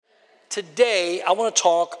Today, I want to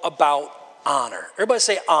talk about honor. Everybody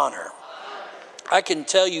say honor. I can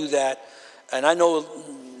tell you that, and I know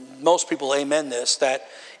most people amen this, that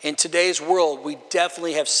in today's world, we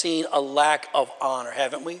definitely have seen a lack of honor,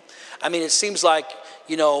 haven't we? I mean, it seems like,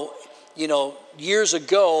 years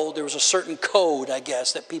ago, there was a certain code, I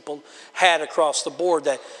guess, that people had across the board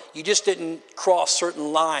that you just didn't cross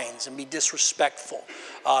certain lines and be disrespectful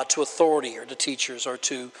to authority or to teachers or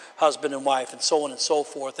to husband and wife and so on and so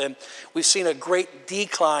forth. And we've seen a great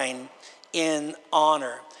decline in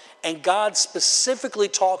honor. And God specifically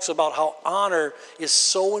talks about how honor is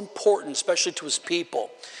so important, especially to his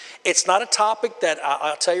people. It's not a topic that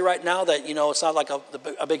I'll tell you right now that, it's not like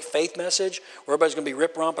a big faith message where everybody's going to be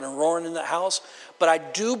rip-romping and roaring in the house. But I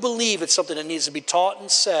do believe it's something that needs to be taught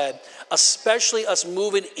and said, especially us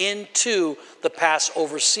moving into the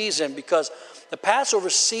Passover season, because the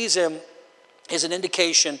Passover season is an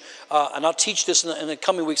indication, and I'll teach this in the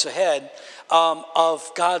coming weeks ahead,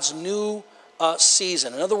 of God's new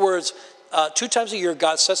season. In other words, 2 times a year,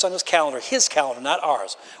 God sets on his calendar, not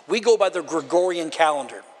ours. We go by the Gregorian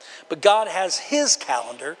calendar. But God has his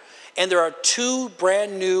calendar, and there are 2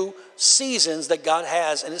 brand new seasons that God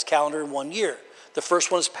has in his calendar in 1 year. The first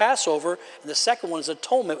one is Passover, and the second one is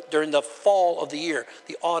Atonement during the fall of the year,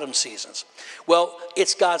 the autumn seasons. Well,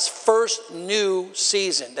 it's God's first new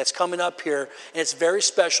season that's coming up here, and it's very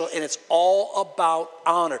special, and it's all about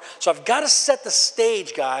honor. So I've got to set the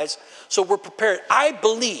stage, guys, so we're prepared. I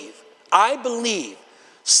believe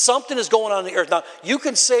something is going on the earth. Now, you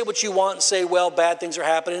can say what you want and say, well, bad things are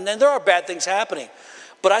happening, and there are bad things happening.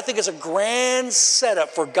 But I think it's a grand setup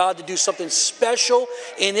for God to do something special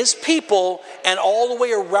in his people and all the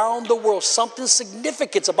way around the world. Something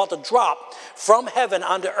significant's about to drop from heaven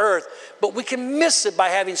onto earth. But we can miss it by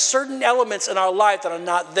having certain elements in our life that are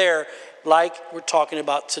not there, like we're talking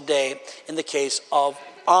about today in the case of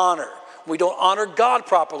honor. When we don't honor God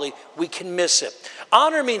properly, we can miss it.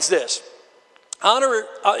 Honor means this. Honor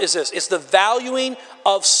is this. It's the valuing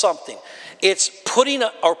of something. It's putting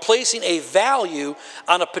or placing a value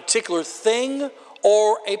on a particular thing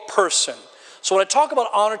or a person. So when I talk about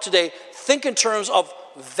honor today, think in terms of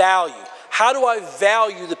value. How do I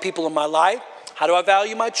value the people in my life? How do I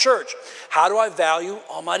value my church? How do I value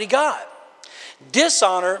Almighty God?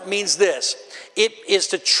 Dishonor means this. It is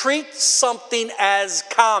to treat something as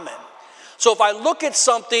common. So if I look at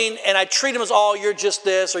something and I treat them as, oh, you're just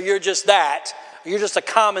this or you're just that, or you're just a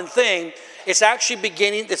common thing, it's actually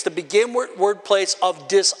it's the begin word place of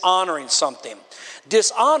dishonoring something.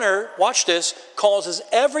 Dishonor, watch this, causes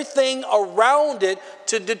everything around it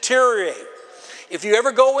to deteriorate. If you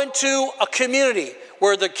ever go into a community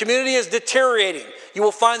where the community is deteriorating, you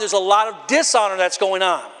will find there's a lot of dishonor that's going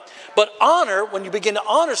on. But honor, when you begin to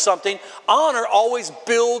honor something, honor always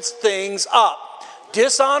builds things up.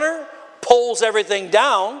 Dishonor pulls everything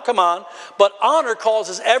down, come on, but honor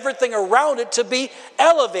causes everything around it to be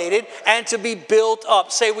elevated and to be built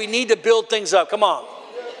up. Say, we need to build things up, come on.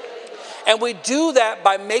 And we do that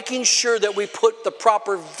by making sure that we put the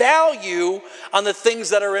proper value on the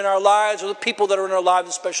things that are in our lives or the people that are in our lives,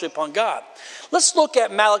 especially upon God. Let's look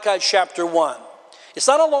at Malachi chapter 1. It's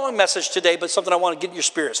not a long message today, but something I want to get in your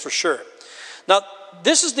spirits for sure. Now,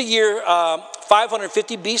 this is the year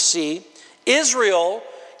 550 BC. Israel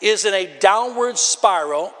is in a downward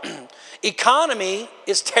spiral. Economy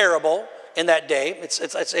is terrible in that day.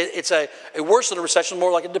 It's a worse than a recession,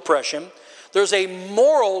 more like a depression. There's a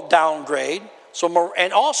moral downgrade,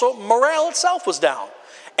 and also morale itself was down.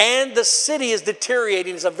 And the city is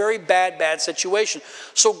deteriorating. It's a very bad situation.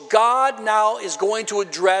 So God now is going to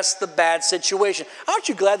address the bad situation. Aren't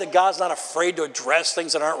you glad that God's not afraid to address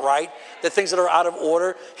things that aren't right, the things that are out of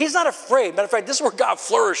order? He's not afraid. Matter of fact, this is where God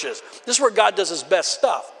flourishes. This is where God does his best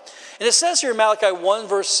stuff. And it says here in Malachi 1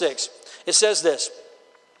 verse 6, it says this.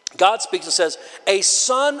 God speaks and says, a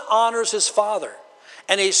son honors his father,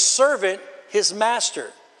 and a servant his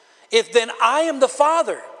master. If then I am the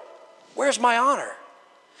father, where's my honor?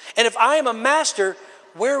 And if I am a master,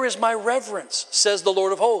 where is my reverence, says the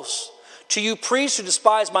Lord of hosts? To you priests who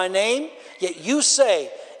despise my name, yet you say,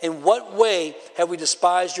 in what way have we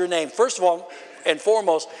despised your name? First of all and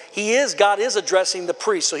foremost, God is addressing the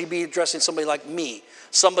priest, so he'd be addressing somebody like me,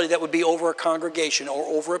 somebody that would be over a congregation or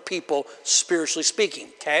over a people, spiritually speaking,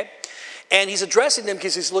 okay? And he's addressing them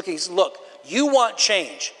because he's looking, look, you want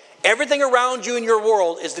change. Everything around you in your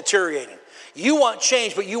world is deteriorating. You want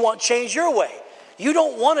change, but you want change your way. You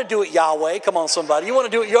don't want to do it Yahweh. Come on, somebody. You want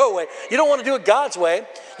to do it your way. You don't want to do it God's way.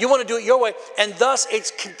 You want to do it your way. And thus,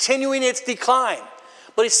 it's continuing its decline.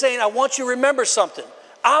 But he's saying, I want you to remember something.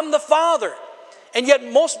 I'm the Father. And yet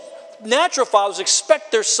natural fathers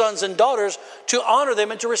expect their sons and daughters to honor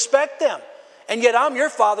them and to respect them. And yet I'm your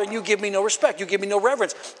father and you give me no respect. You give me no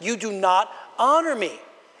reverence. You do not honor me.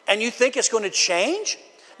 And you think it's going to change?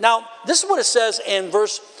 Now, this is what it says in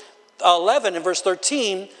verse 11 and verse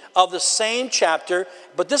 13 of the same chapter,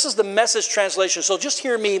 but this is the Message translation. So just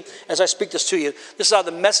hear me as I speak this to you. This is out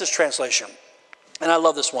of the Message translation. And I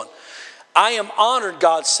love this one. I am honored,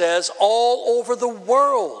 God says, all over the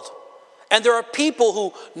world. And there are people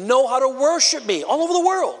who know how to worship me all over the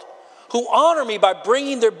world, who honor me by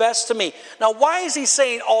bringing their best to me. Now, why is he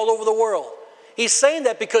saying all over the world? He's saying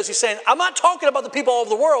that because he's saying, I'm not talking about the people all over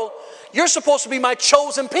the world. You're supposed to be my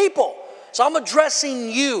chosen people. So I'm addressing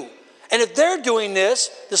you. And if they're doing this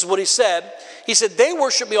is what he said. He said, they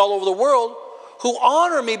worship me all over the world who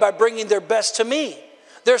honor me by bringing their best to me.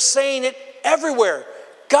 They're saying it everywhere.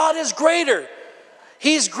 God is greater.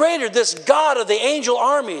 He's greater, this God of the angel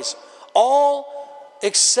armies. All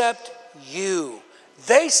except you.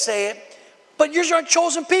 They say it, but you're your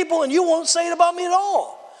chosen people and you won't say it about me at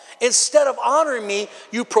all. Instead of honoring me,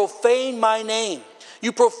 you profane my name.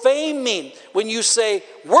 You profane me when you say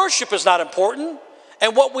worship is not important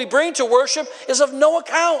and what we bring to worship is of no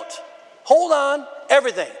account. Hold on,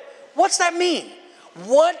 everything. What's that mean?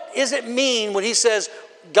 What does it mean when he says,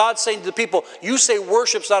 God's saying to the people, you say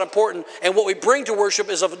worship's not important and what we bring to worship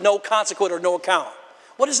is of no consequence or no account?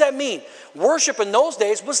 What does that mean? Worship in those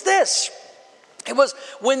days was this. It was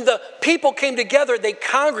when the people came together, they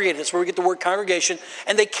congregated. That's where we get the word congregation.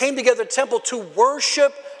 And they came together in the temple to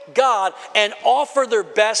worship God and offer their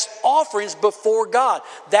best offerings before God.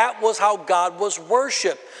 That was how God was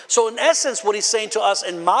worshiped. So in essence, what he's saying to us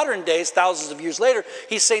in modern days, thousands of years later,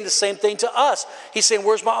 he's saying the same thing to us. He's saying,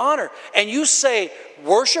 where's my honor? And you say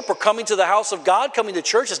worship or coming to the house of God, coming to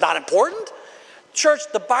church is not important? Church,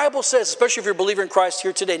 the Bible says, especially if you're a believer in Christ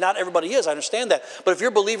here today, not everybody is, I understand that. But if you're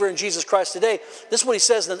a believer in Jesus Christ today, this is what he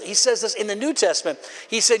says. He says this in the New Testament.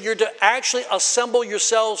 He said you're to actually assemble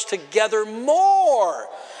yourselves together more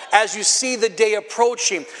as you see the day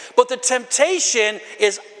approaching. But the temptation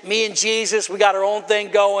is me and Jesus, we got our own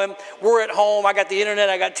thing going. We're at home. I got the internet.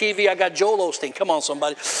 I got TV. I got Joel Osteen. Come on,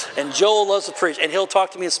 somebody. And Joel loves to preach. And he'll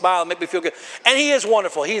talk to me and smile and make me feel good. And he is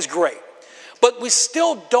wonderful. He's great. But we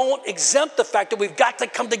still don't exempt the fact that we've got to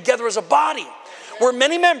come together as a body. We're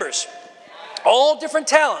many members, all different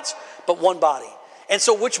talents, but one body. And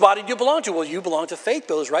so which body do you belong to? Well, you belong to Faith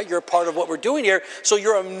Builders, right? You're a part of what we're doing here. So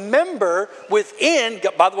you're a member within.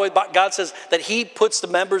 By the way, God says that he puts the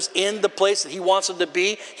members in the place that he wants them to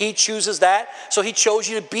be. He chooses that. So he chose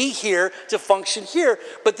you to be here, to function here.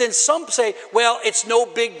 But then some say, well, it's no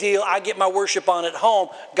big deal. I get my worship on at home.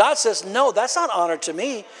 God says, no, that's not honor to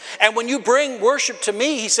me. And when you bring worship to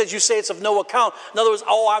me, he says, you say it's of no account. In other words,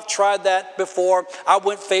 oh, I've tried that before. I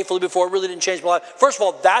went faithfully before. It really didn't change my life. First of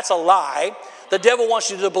all, that's a lie. The devil wants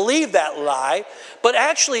you to believe that lie, but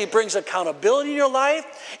actually it brings accountability in your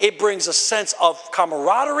life. It brings a sense of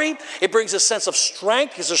camaraderie. It brings a sense of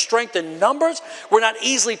strength because there's strength in numbers. We're not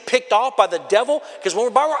easily picked off by the devil because when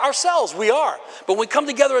we're by ourselves, we are. But when we come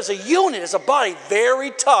together as a unit, as a body,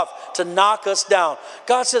 very tough to knock us down.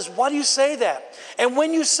 God says, why do you say that? And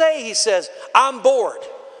when you say, he says, I'm bored.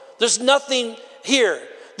 There's nothing here.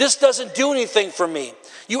 This doesn't do anything for me.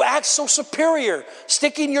 You act so superior,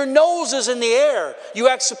 sticking your noses in the air. You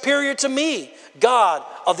act superior to me, God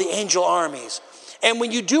of the angel armies. And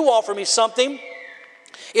when you do offer me something,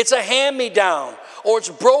 it's a hand-me-down, or it's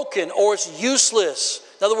broken, or it's useless.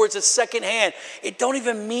 In other words, it's secondhand. It don't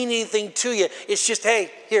even mean anything to you. It's just, hey,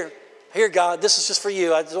 here, God, this is just for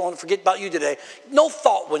you. I don't want to forget about you today. No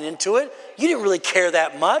thought went into it. You didn't really care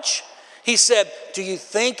that much. He said, do you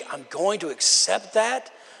think I'm going to accept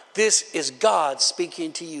that? This is God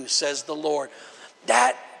speaking to you, says the Lord.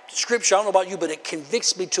 That scripture, I don't know about you, but it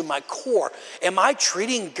convicts me to my core. Am I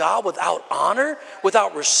treating God without honor,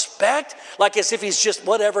 without respect? Like as if he's just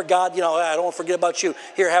whatever, God, I don't want to forget about you.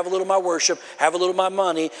 Here, have a little of my worship, have a little of my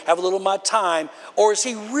money, have a little of my time. Or is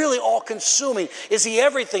he really all consuming? Is he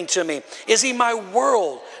everything to me? Is he my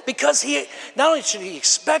world? Because he, not only should he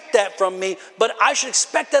expect that from me, but I should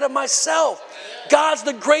expect that of myself. God's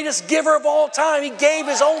the greatest giver of all time. He gave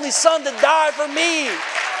his only son to die for me.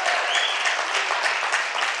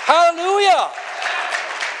 Hallelujah.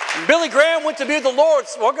 Billy Graham went to be with the Lord.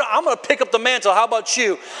 So I'm going to pick up the mantle. How about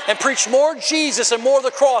you? And preach more Jesus and more of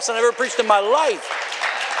the cross than I ever preached in my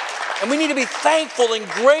life. And we need to be thankful and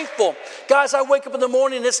grateful. Guys, I wake up in the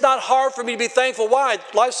morning and it's not hard for me to be thankful. Why?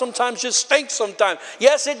 Life sometimes just stinks sometimes.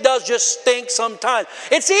 Yes, it does just stink sometimes.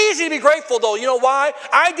 It's easy to be grateful though. You know why?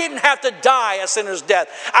 I didn't have to die a sinner's death.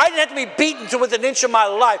 I didn't have to be beaten to within an inch of my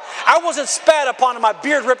life. I wasn't spat upon and my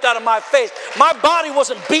beard ripped out of my face. My body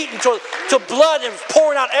wasn't beaten to blood and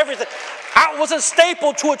pouring out everything. I wasn't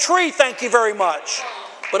stapled to a tree, thank you very much.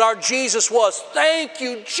 But our Jesus was. Thank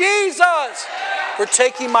you, Jesus, for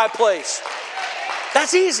taking my place.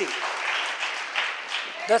 That's easy.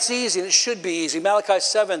 That's easy, and it should be easy. Malachi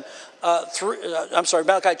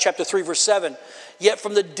chapter 3, verse 7. Yet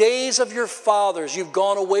from the days of your fathers you've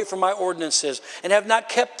gone away from my ordinances and have not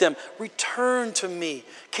kept them. Return to me.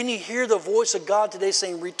 Can you hear the voice of God today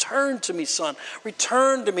saying, return to me, son.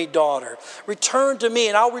 Return to me, daughter. Return to me,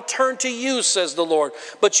 and I'll return to you, says the Lord.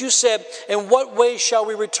 But you said, in what way shall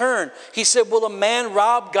we return? He said, will a man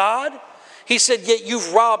rob God? He said, yet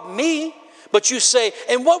you've robbed me. But you say,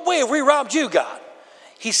 in what way have we robbed you, God?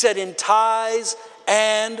 He said, in tithes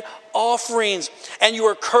and offerings. And you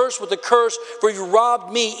are cursed with a curse, for you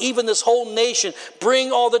robbed me, even this whole nation.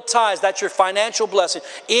 Bring all the tithes, that's your financial blessing,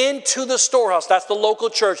 into the storehouse, that's the local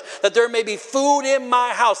church, that there may be food in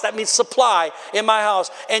my house. That means supply in my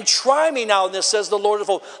house. And try me now in this, says the Lord of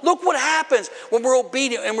hosts. Look what happens when we're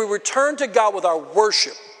obedient and we return to God with our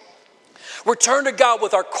worship. Return to God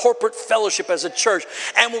with our corporate fellowship as a church.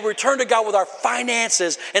 And we'll return to God with our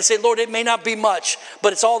finances and say, Lord, it may not be much,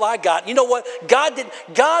 but it's all I got. You know what? God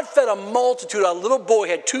fed a multitude. A little boy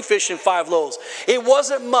had 2 fish and 5 loaves. It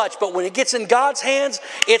wasn't much, but when it gets in God's hands,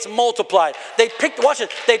 it's multiplied. They picked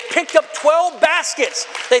up 12 baskets.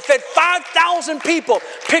 They fed 5,000 people,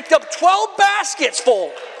 picked up 12 baskets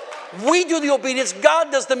full. We do the obedience,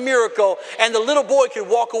 God does the miracle, and the little boy can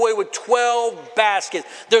walk away with 12 baskets.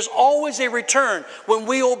 There's always a return when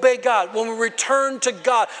we obey God, when we return to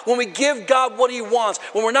God, when we give God what He wants,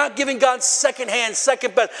 when we're not giving God second hand,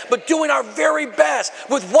 second best, but doing our very best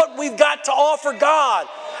with what we've got to offer God.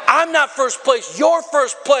 I'm not first place, you're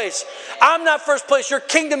first place. I'm not first place, your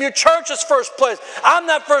kingdom, your church is first place. I'm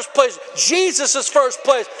not first place, Jesus is first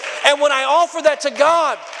place. And when I offer that to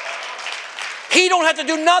God, He don't have to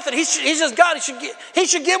do nothing. He's just God. He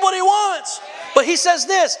should get what He wants. But He says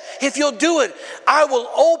this, if you'll do it, I will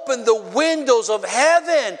open the windows of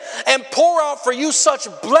heaven and pour out for you such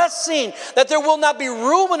blessing that there will not be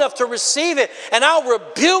room enough to receive it. And I'll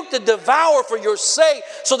rebuke the devourer for your sake,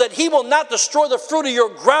 so that he will not destroy the fruit of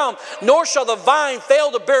your ground, nor shall the vine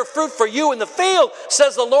fail to bear fruit for you in the field,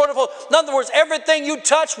 says the Lord of hosts. In other words, everything you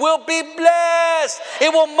touch will be blessed.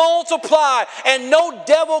 It will multiply, and no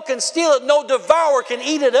devil can steal it. No devourer can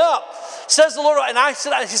eat it up, says the Lord. And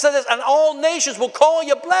He said this, and all nations will call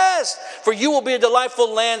you blessed, for you will be a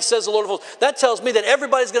delightful land, says the Lord of hosts. That tells me that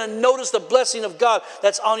everybody's going to notice the blessing of God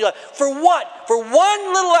that's on your life. For what? For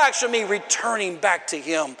one little action of me returning back to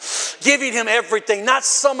Him, giving Him everything, not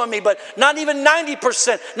some of me, but not even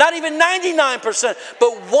 90%, not even 99%,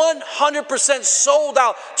 but 100% sold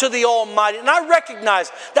out to the Almighty. And I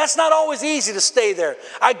recognize that's not always easy to stay there.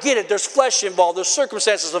 I get it. There's flesh involved. There's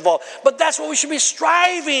circumstances involved. But that's what we should be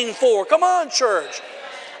striving for. Come on, church.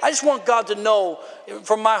 I just want God to know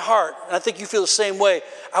from my heart, and I think you feel the same way,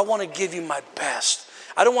 I want to give you my best.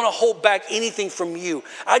 I don't want to hold back anything from you.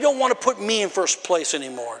 I don't want to put me in first place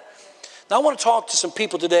anymore. Now I want to talk to some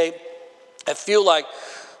people today that feel like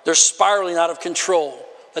they're spiraling out of control,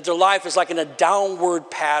 that their life is like in a downward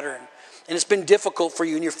pattern. And it's been difficult for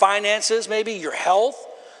you in your finances, maybe your health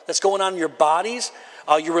that's going on in your bodies,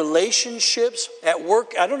 your relationships at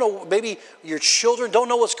work. I don't know, maybe your children don't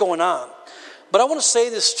know what's going on. But I want to say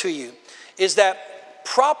this to you, is that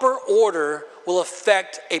proper order will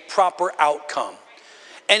affect a proper outcome.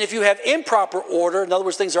 And if you have improper order, in other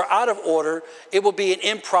words, things are out of order, it will be an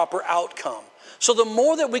improper outcome. So the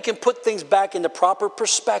more that we can put things back into proper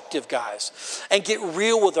perspective, guys, and get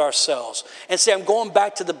real with ourselves and say, I'm going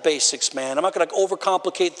back to the basics, man. I'm not going to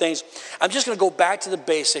overcomplicate things. I'm just going to go back to the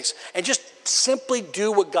basics and just simply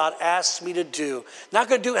do what God asks me to do. Not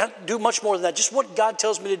going to do much more than that, just what God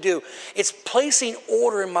tells me to do. It's placing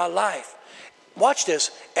order in my life. Watch this.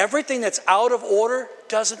 Everything that's out of order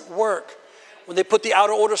doesn't work. When they put the out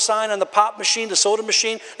of order sign on the pop machine, the soda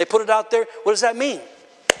machine, they put it out there. What does that mean?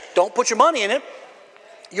 Don't put your money in it.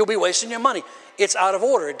 You'll be wasting your money. It's out of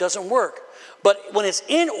order. It doesn't work. But when it's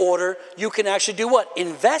in order, you can actually do what?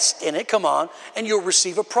 Invest in it, come on, and you'll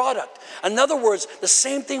receive a product. In other words, the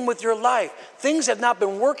same thing with your life. Things have not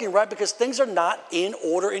been working right because things are not in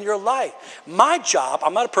order in your life. My job,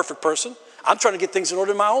 I'm not a perfect person. I'm trying to get things in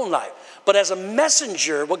order in my own life. But as a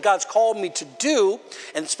messenger, what God's called me to do,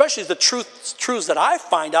 and especially the truths that I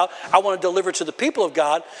find out I want to deliver to the people of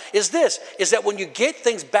God, is that when you get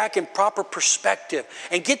things back in proper perspective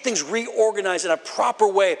and get things reorganized in a proper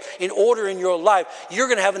way, in order in your life, you're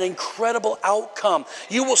going to have an incredible outcome.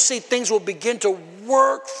 You will see things will begin to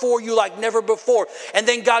work for you like never before. And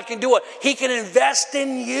then God can do what? He can invest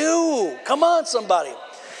in you. Come on, somebody.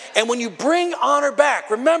 And when you bring honor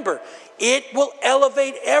back, remember, it will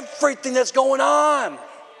elevate everything that's going on.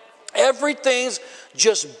 Everything's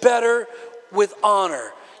just better with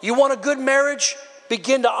honor. You want a good marriage?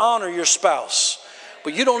 Begin to honor your spouse.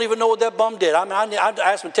 But you don't even know what that bum did. I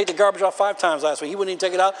asked him to take the garbage out 5 times last week. He wouldn't even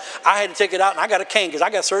take it out. I had to take it out, and I got a cane because I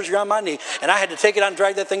got surgery on my knee. And I had to take it out and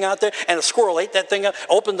drag that thing out there. And a squirrel ate that thing up,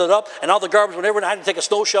 opened it up, and all the garbage went everywhere. And I had to take a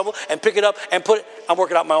snow shovel and pick it up and put it. I'm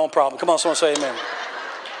working out my own problem. Come on, someone say amen.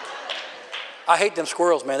 I hate them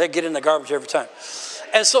squirrels, man. They get in the garbage every time.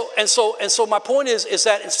 And so my point is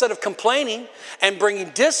that instead of complaining and bringing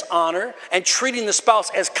dishonor and treating the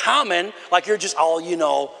spouse as common, like you're just all you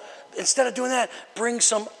know, instead of doing that, bring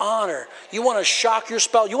some honor. You want to shock your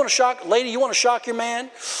spouse? You want to shock, lady, you want to shock your man?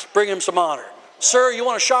 Bring him some honor. Sir, you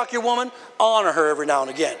want to shock your woman? Honor her every now and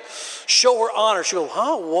again. Show her honor. She'll go,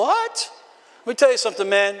 huh, what? Let me tell you something,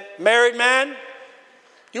 man. Married man,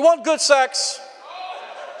 you want good sex?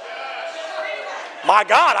 My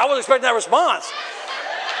God, I wasn't expecting that response.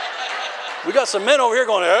 We got some men over here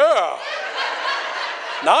going, yeah.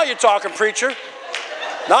 Now you're talking, preacher.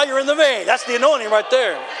 Now you're in the vein. That's the anointing right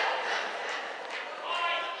there.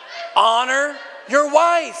 Honor your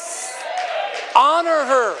wife. Honor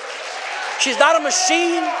her. She's not a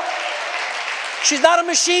machine. She's not a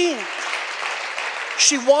machine.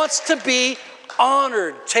 She wants to be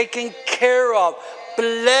honored, taken care of,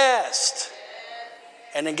 blessed.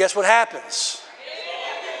 And then guess what happens?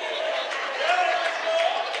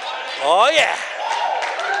 Oh, yeah.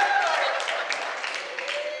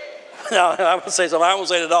 No, I won't say something. I won't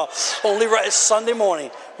say it at all. Only right. It's Sunday morning.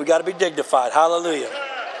 We got to be dignified. Hallelujah.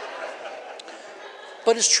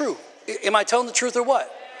 But it's true. Am I telling the truth or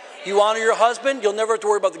what? You honor your husband, you'll never have to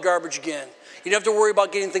worry about the garbage again. You don't have to worry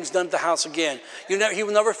about getting things done at the house again.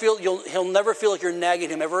 He'll never feel like you're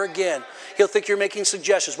nagging him ever again. He'll think you're making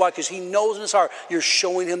suggestions. Why? Because he knows in his heart you're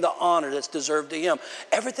showing him the honor that's deserved to him.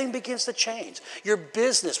 Everything begins to change. Your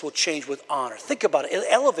business will change with honor. Think about it. It'll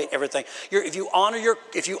elevate everything. If you own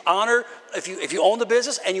the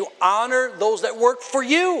business and you honor those that work for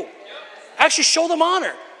you, actually show them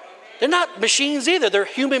honor. They're not machines either. They're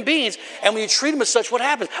human beings. And when you treat them as such, what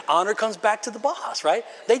happens? Honor comes back to the boss, right?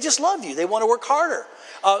 They just love you. They want to work harder.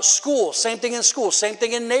 School, same thing in school. Same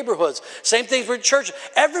thing in neighborhoods. Same thing for church.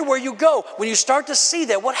 Everywhere you go, when you start to see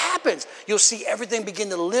that, what happens? You'll see everything begin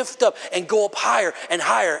to lift up and go up higher and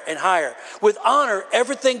higher and higher. With honor,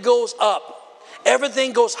 everything goes up.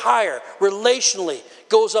 Everything goes higher relationally,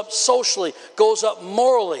 goes up socially, goes up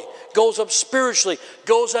morally, goes up spiritually,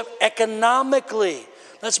 goes up economically.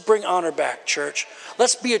 Let's bring honor back, church.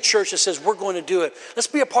 Let's be a church that says we're going to do it. Let's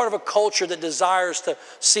be a part of a culture that desires to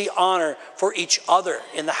see honor for each other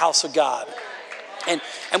in the house of God. And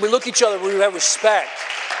we look at each other, we have respect.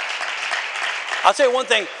 I'll tell you one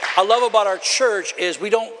thing I love about our church is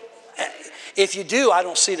we don't, if you do, I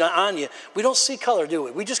don't see it on you. We don't see color, do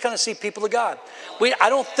we? We just kind of see people of God. I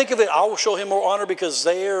don't think of it, I will show him more honor because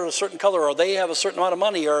they are a certain color or they have a certain amount of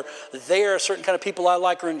money or they are a certain kind of people I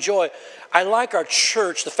like or enjoy. I like our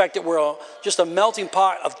church, the fact that we're just a melting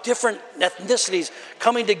pot of different ethnicities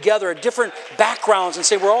coming together, different backgrounds, and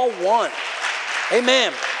say we're all one.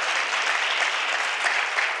 Amen.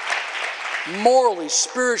 Morally,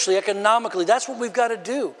 spiritually, economically, that's what we've got to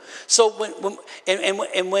do. So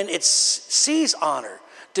when it sees honor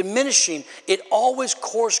diminishing, it always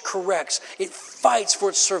course corrects. It fights for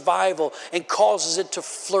its survival and causes it to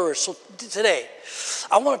flourish. So today,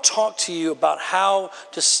 I want to talk to you about how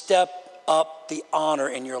to step up the honor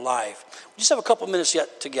in your life. We just have a couple minutes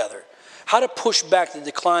yet together. How to push back the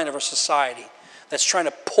decline of our society that's trying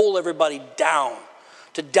to pull everybody down,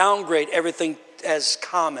 to downgrade everything as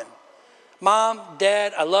common. Mom,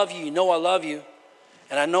 Dad, I love you. You know I love you.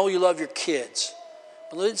 And I know you love your kids.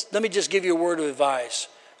 But let me just give you a word of advice.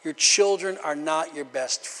 Your children are not your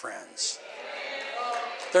best friends.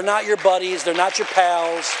 They're not your buddies. They're not your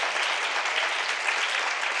pals.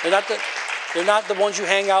 They're not the ones you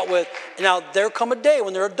hang out with. Now, there'll come a day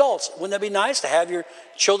when they're adults. Wouldn't that be nice to have your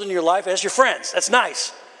children in your life as your friends? That's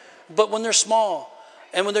nice. But when they're small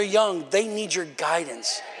and when they're young, they need your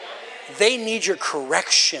guidance. They need your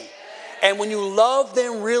correction. And when you love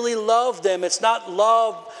them, really love them, it's not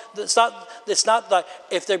love. It's not like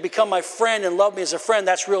if they become my friend and love me as a friend,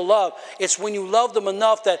 that's real love. It's when you love them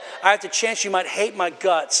enough that I have the chance you might hate my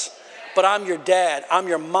guts, but I'm your dad, I'm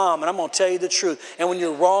your mom, and I'm going to tell you the truth. And when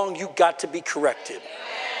you're wrong, you got to be corrected.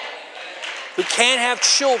 We can't have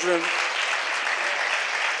children.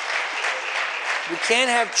 We can't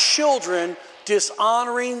have children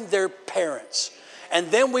dishonoring their parents.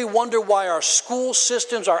 And then we wonder why our school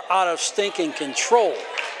systems are out of stinking control.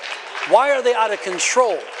 Why are they out of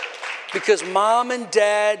control? Because mom and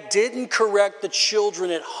dad didn't correct the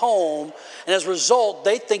children at home. And as a result,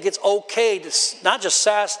 they think it's okay to not just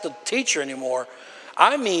sass the teacher anymore.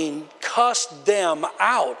 I mean, cuss them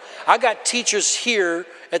out. I got teachers here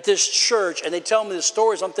at this church, and they tell me the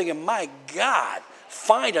stories. I'm thinking, my God,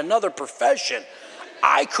 find another profession.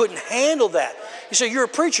 I couldn't handle that. You say, you're a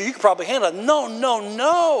preacher, you could probably handle it.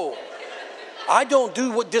 No. I don't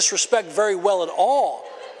do disrespect very well at all.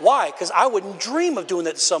 Why? Because I wouldn't dream of doing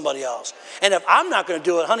that to somebody else. And if I'm not going to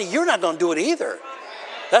do it, honey, you're not going to do it either.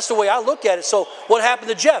 That's the way I look at it. So what happened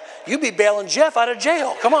to Jeff? You'd be bailing Jeff out of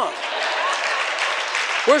jail. Come on.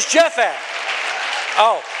 Where's Jeff at?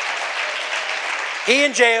 Oh, he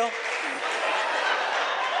in jail.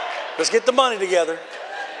 Let's get the money together.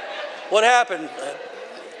 What happened?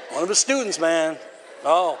 One of his students, man.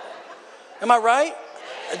 Oh, am I right?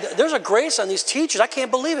 There's a grace on these teachers. I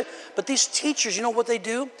can't believe it. But these teachers, you know what they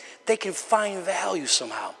do? They can find value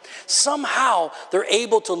somehow. Somehow they're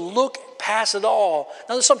able to look past it all.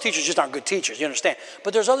 Now, there's some teachers just aren't good teachers, you understand.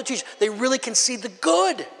 But there's other teachers, they really can see the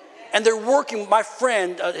good. And they're working. My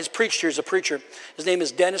friend, his preacher is a preacher. His name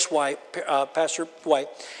is Dennis White, Pastor White.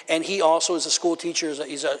 And he also is a school teacher.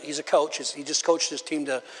 He's a coach. He just coached his team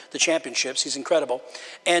to the championships. He's incredible.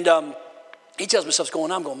 And he tells me stuff's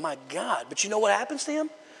going on. I'm going, my God. But you know what happens to him?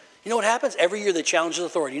 You know what happens? Every year they challenge his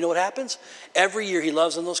authority. You know what happens? Every year he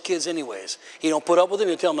loves them, those kids anyways. He don't put up with them.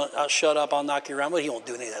 He'll tell them, I'll shut up, I'll knock you around. But he won't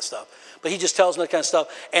do any of that stuff. But he just tells them that kind of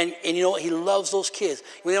stuff. And you know what? He loves those kids.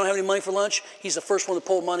 When they don't have any money for lunch, he's the first one to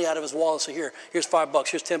pull money out of his wallet and say, here's $5,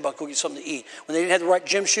 here's $10, go get something to eat. When they didn't have the right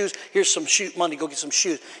gym shoes, here's some money, go get some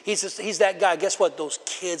shoes. He's that guy. Guess what? Those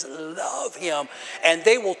kids love him. And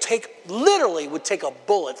they would take a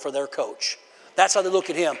bullet for their coach. That's how they look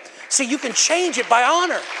at him. See, you can change it by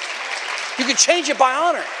honor. You can change it by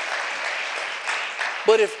honor.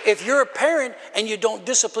 But if you're a parent and you don't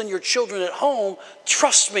discipline your children at home,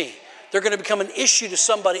 trust me, they're going to become an issue to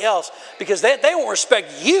somebody else because they won't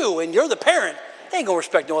respect you and you're the parent. They ain't going to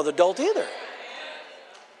respect no other adult either.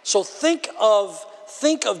 So think of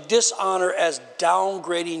dishonor as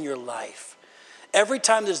downgrading your life. Every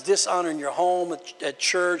time there's dishonor in your home, at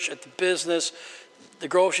church, at the business, the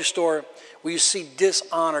grocery store, where you see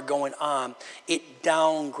dishonor going on, it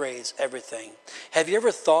downgrades everything. Have you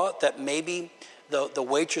ever thought that maybe the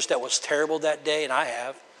waitress that was terrible that day, and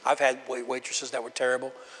I've had waitresses that were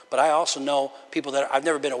terrible, but I also know people that, I've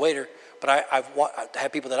never been a waiter, but I've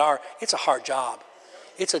had people that are, it's a hard job.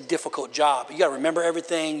 It's a difficult job. You got to remember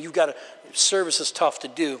everything. Service is tough to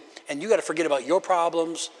do, and you got to forget about your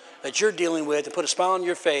problems that you're dealing with and put a smile on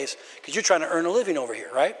your face because you're trying to earn a living over here,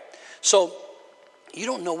 right? So you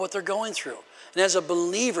don't know what they're going through. And as a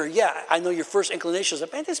believer, yeah, I know your first inclination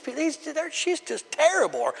is, man, she's just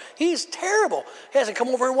terrible, or he's terrible. He hasn't come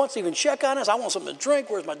over here once to even check on us. I want something to drink.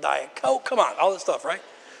 Where's my Diet Coke? Come on, all that stuff, right?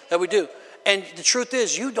 That we do. And the truth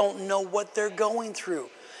is, you don't know what they're going through.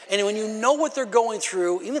 And when you know what they're going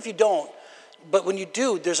through, even if you don't, but when you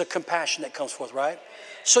do, there's a compassion that comes forth, right?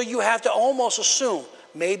 So you have to almost assume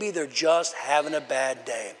maybe they're just having a bad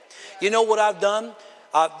day. You know what I've done?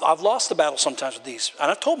 I've lost the battle sometimes with these.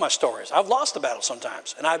 And I've told my stories. I've lost the battle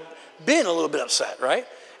sometimes. And I've been a little bit upset, right?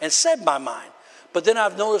 And said my mind. But then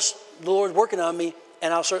I've noticed the Lord working on me.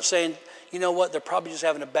 And I'll start saying, you know what? They're probably just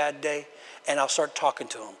having a bad day. And I'll start talking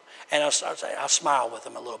to them. And I'll smile with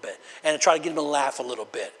them a little bit. And I try to get them to laugh a little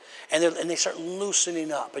bit. And they start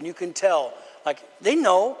loosening up. And you can tell, like, they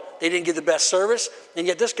know they didn't get the best service. And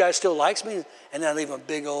yet this guy still likes me. And then I leave them a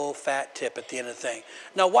big old fat tip at the end of the thing.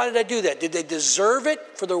 Now, why did I do that? Did they deserve it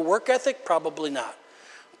for their work ethic? Probably not.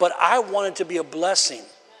 But I wanted to be a blessing.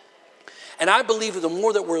 And I believe that the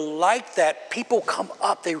more that we're like that, people come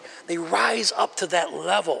up. They rise up to that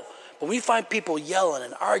level When we find people yelling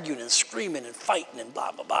and arguing and screaming and fighting and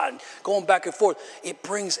blah, blah, blah, and going back and forth, it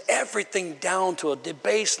brings everything down to a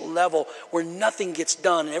debased level where nothing gets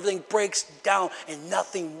done and everything breaks down and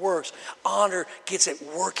nothing works. Honor gets it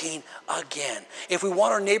working again. If we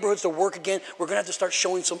want our neighborhoods to work again, we're going to have to start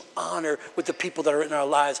showing some honor with the people that are in our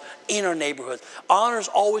lives, in our neighborhoods. Honor is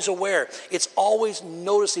always aware. It's always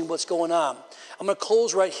noticing what's going on. I'm going to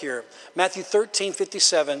close right here. Matthew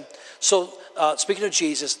 13:57. So, speaking of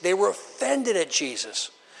Jesus, they were offended at Jesus.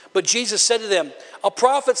 But Jesus said to them, a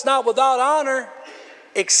prophet's not without honor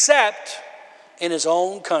except in his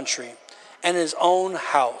own country and his own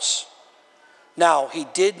house. Now, he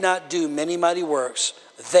did not do many mighty works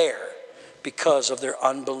there because of their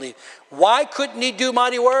unbelief. Why couldn't he do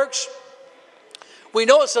mighty works? We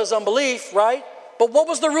know it says unbelief, right? But what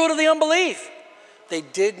was the root of the unbelief? They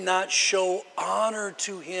did not show honor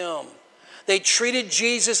to him. They treated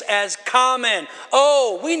Jesus as common.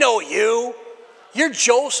 Oh, we know you. You're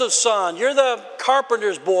Joseph's son. You're the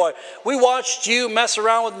carpenter's boy. We watched you mess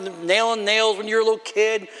around with nailing nails when you were a little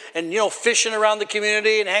kid and, fishing around the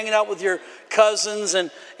community and hanging out with your cousins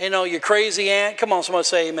and, your crazy aunt. Come on, somebody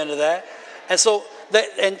say amen to that. And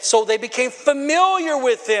so they became familiar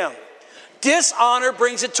with him. Dishonor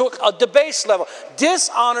brings it to a debased level.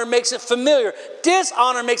 Dishonor makes it familiar.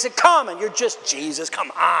 Dishonor makes it common. You're just Jesus. Come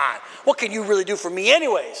on. What can you really do for me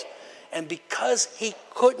anyways? And because he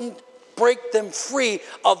couldn't break them free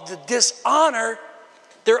of the dishonor,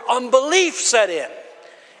 their unbelief set in.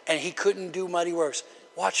 And he couldn't do mighty works.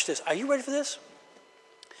 Watch this. Are you ready for this?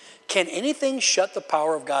 Can anything shut the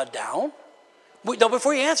power of God down? No,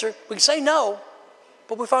 before you answer, we can say no.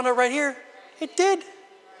 But we found out right here, it did.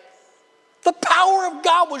 The power of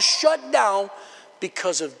God was shut down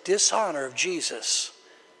because of dishonor of Jesus.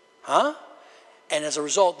 And as a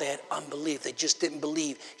result, they had unbelief. They just didn't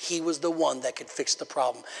believe he was the one that could fix the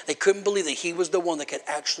problem. They couldn't believe that he was the one that could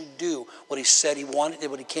actually do what he said he wanted,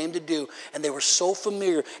 what he came to do. And they were so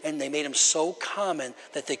familiar and they made him so common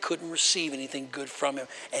that they couldn't receive anything good from him.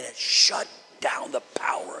 And it shut down the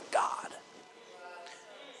power of God.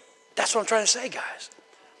 That's what I'm trying to say, guys.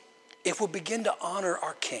 If we begin to honor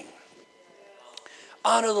our King,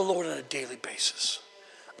 honor the Lord on a daily basis.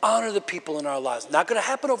 Honor the people in our lives. Not going to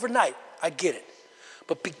happen overnight. I get it.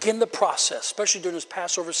 But begin the process, especially during this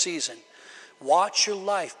Passover season. Watch your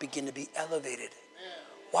life begin to be elevated.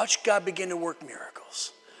 Watch God begin to work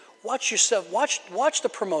miracles. Watch yourself. Watch the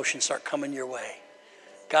promotion start coming your way.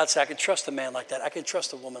 God said, I can trust a man like that. I can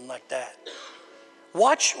trust a woman like that.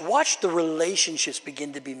 Watch the relationships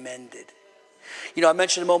begin to be mended. I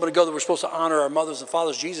mentioned a moment ago that we're supposed to honor our mothers and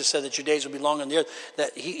fathers. Jesus said that your days will be long on the earth.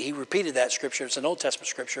 That he repeated that scripture. It's an Old Testament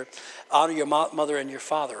scripture. Honor your mother and your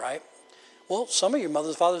father, right? Well, some of your mothers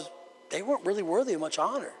and fathers, they weren't really worthy of much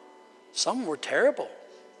honor. Some were terrible,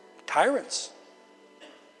 tyrants.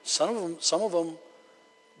 Some of them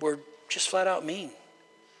were just flat out mean.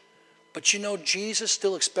 But Jesus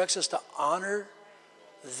still expects us to honor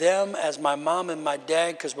them as my mom and my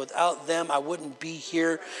dad, because without them I wouldn't be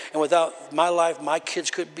here, and without my life my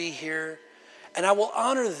kids couldn't be here. And I will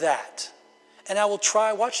honor that, and I will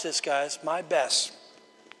try, watch this guys, my best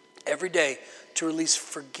every day to release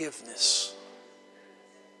forgiveness,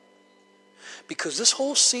 because this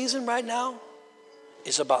whole season right now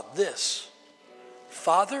is about this.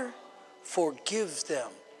 Father, forgive them,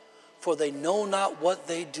 for they know not what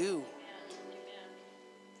they do.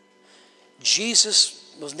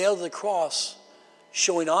 Jesus was nailed to the cross,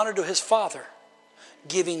 showing honor to his Father,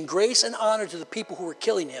 giving grace and honor to the people who were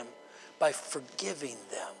killing him by forgiving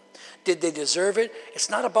them. Did they deserve it? It's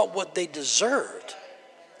not about what they deserved.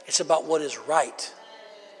 It's about what is right.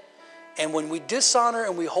 And when we dishonor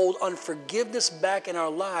and we hold unforgiveness back in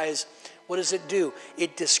our lives, what does it do?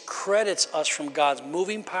 It discredits us from God's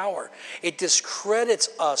moving power. It discredits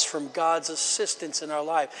us from God's assistance in our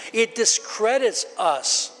life. It discredits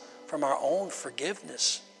us from our own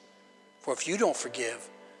forgiveness. For if you don't forgive,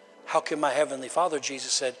 how can my heavenly Father,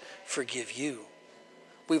 Jesus said, forgive you?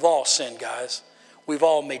 We've all sinned, guys. We've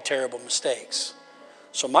all made terrible mistakes.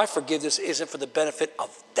 So my forgiveness isn't for the benefit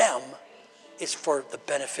of them. It's for the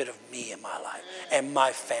benefit of me in my life and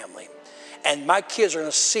my family. And my kids are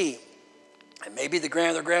going to see, and maybe their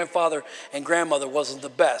grandfather and grandmother wasn't the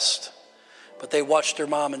best, but they watched their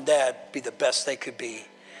mom and dad be the best they could be.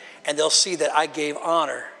 And they'll see that I gave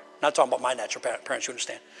honor. Not talking about my natural parents, you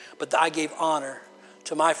understand. But I gave honor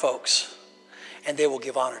to my folks, and they will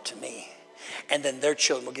give honor to me. And then their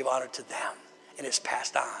children will give honor to them. And it's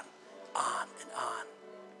passed on and on.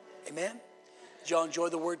 Amen? Did y'all enjoy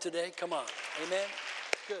the word today? Come on. Amen?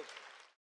 Good.